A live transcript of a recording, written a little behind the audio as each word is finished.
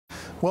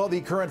Well,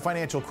 the current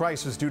financial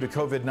crisis due to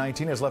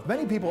COVID-19 has left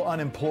many people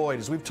unemployed.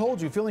 As we've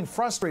told you, feeling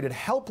frustrated,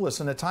 helpless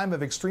in a time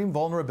of extreme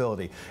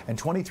vulnerability. And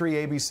 23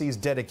 ABC is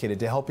dedicated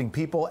to helping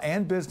people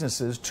and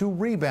businesses to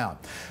rebound.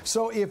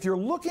 So if you're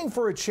looking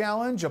for a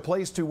challenge, a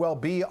place to, well,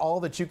 be all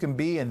that you can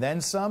be and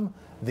then some,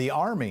 the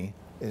Army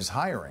is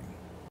hiring.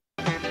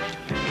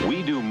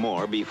 We do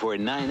more before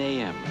 9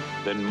 a.m.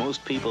 than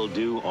most people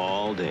do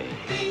all day.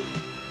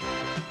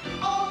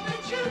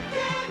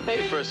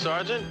 Hey, First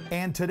Sergeant.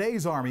 And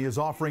today's Army is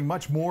offering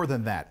much more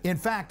than that. In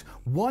fact,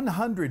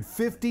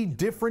 150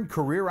 different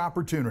career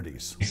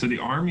opportunities. So the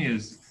Army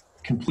is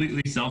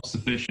completely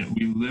self-sufficient.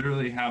 We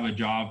literally have a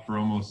job for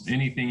almost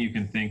anything you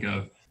can think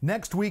of.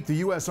 Next week, the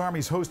U.S. Army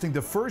is hosting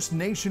the first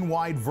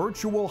nationwide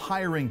virtual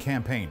hiring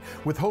campaign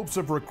with hopes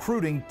of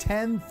recruiting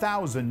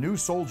 10,000 new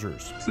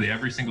soldiers. So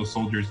every single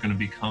soldier is going to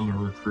become a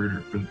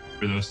recruiter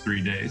for those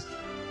 3 days.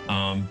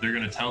 They're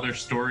going to tell their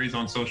stories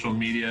on social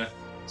media.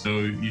 So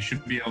you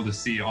should be able to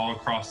see all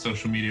across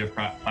social media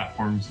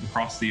platforms,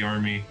 across the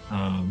Army,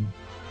 and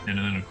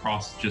then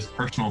across just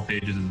personal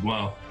pages as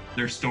well,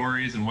 their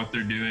stories and what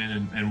they're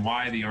doing and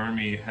why the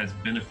Army has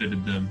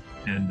benefited them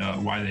and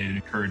why they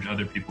encourage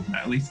other people to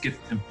at least get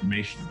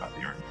information about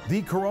the Army.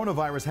 The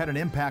coronavirus had an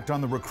impact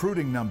on the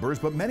recruiting numbers,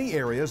 but many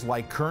areas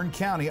like Kern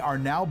County are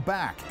now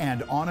back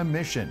and on a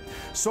mission.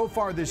 So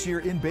far this year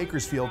in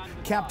Bakersfield,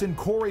 Captain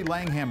Corey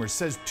Langhammer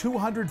says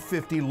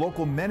 250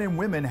 local men and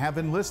women have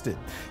enlisted.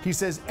 He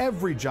says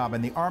every job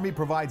in the Army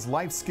provides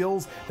life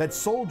skills that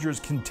soldiers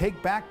can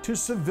take back to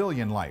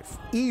civilian life,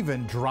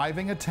 even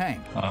driving a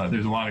tank.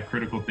 There's a lot of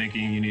critical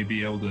thinking. You need to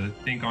be able to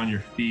think on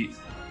your feet,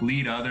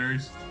 lead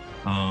others,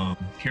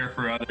 care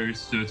for others.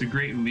 So it's a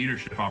great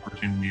leadership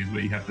opportunity is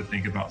what you have to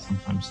think about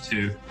sometimes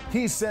too.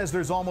 He says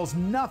there's almost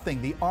nothing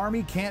the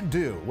Army can't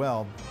do.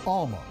 Well,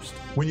 almost.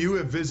 When you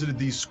have visited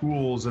these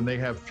schools and they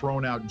have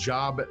thrown out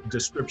job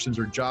descriptions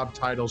or job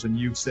titles and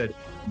you've said,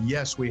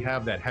 yes, we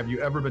have that, have you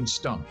ever been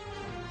stumped?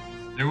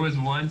 There was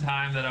one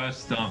time that I was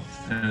stumped,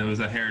 and it was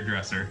a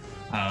hairdresser.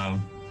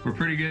 We're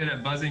pretty good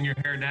at buzzing your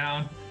hair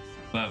down,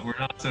 but we're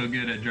not so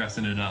good at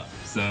dressing it up.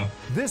 So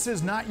this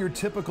is not your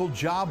typical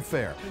job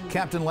fair.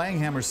 Captain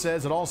Langhammer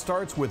says it all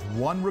starts with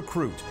one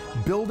recruit,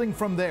 building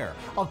from there,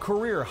 a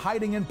career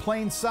hiding in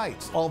plain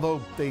sight, although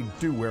they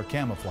do wear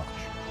camouflage.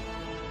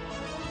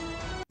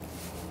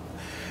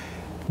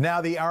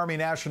 Now, the Army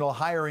National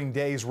Hiring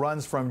Days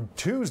runs from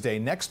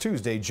next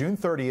Tuesday, June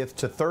 30th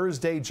to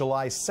Thursday,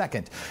 July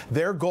 2nd.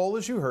 Their goal,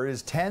 as you heard,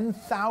 is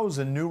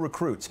 10,000 new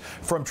recruits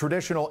from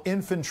traditional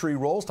infantry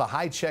roles to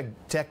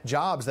high-tech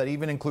jobs that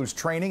even includes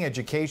training,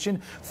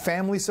 education,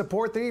 family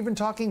support. They're even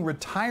talking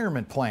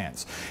retirement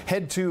plans.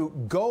 Head to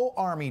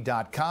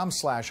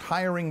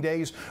goarmy.com/hiring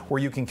days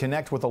where you can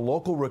connect with a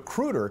local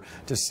recruiter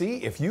to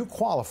see if you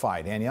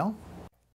qualify. Danielle?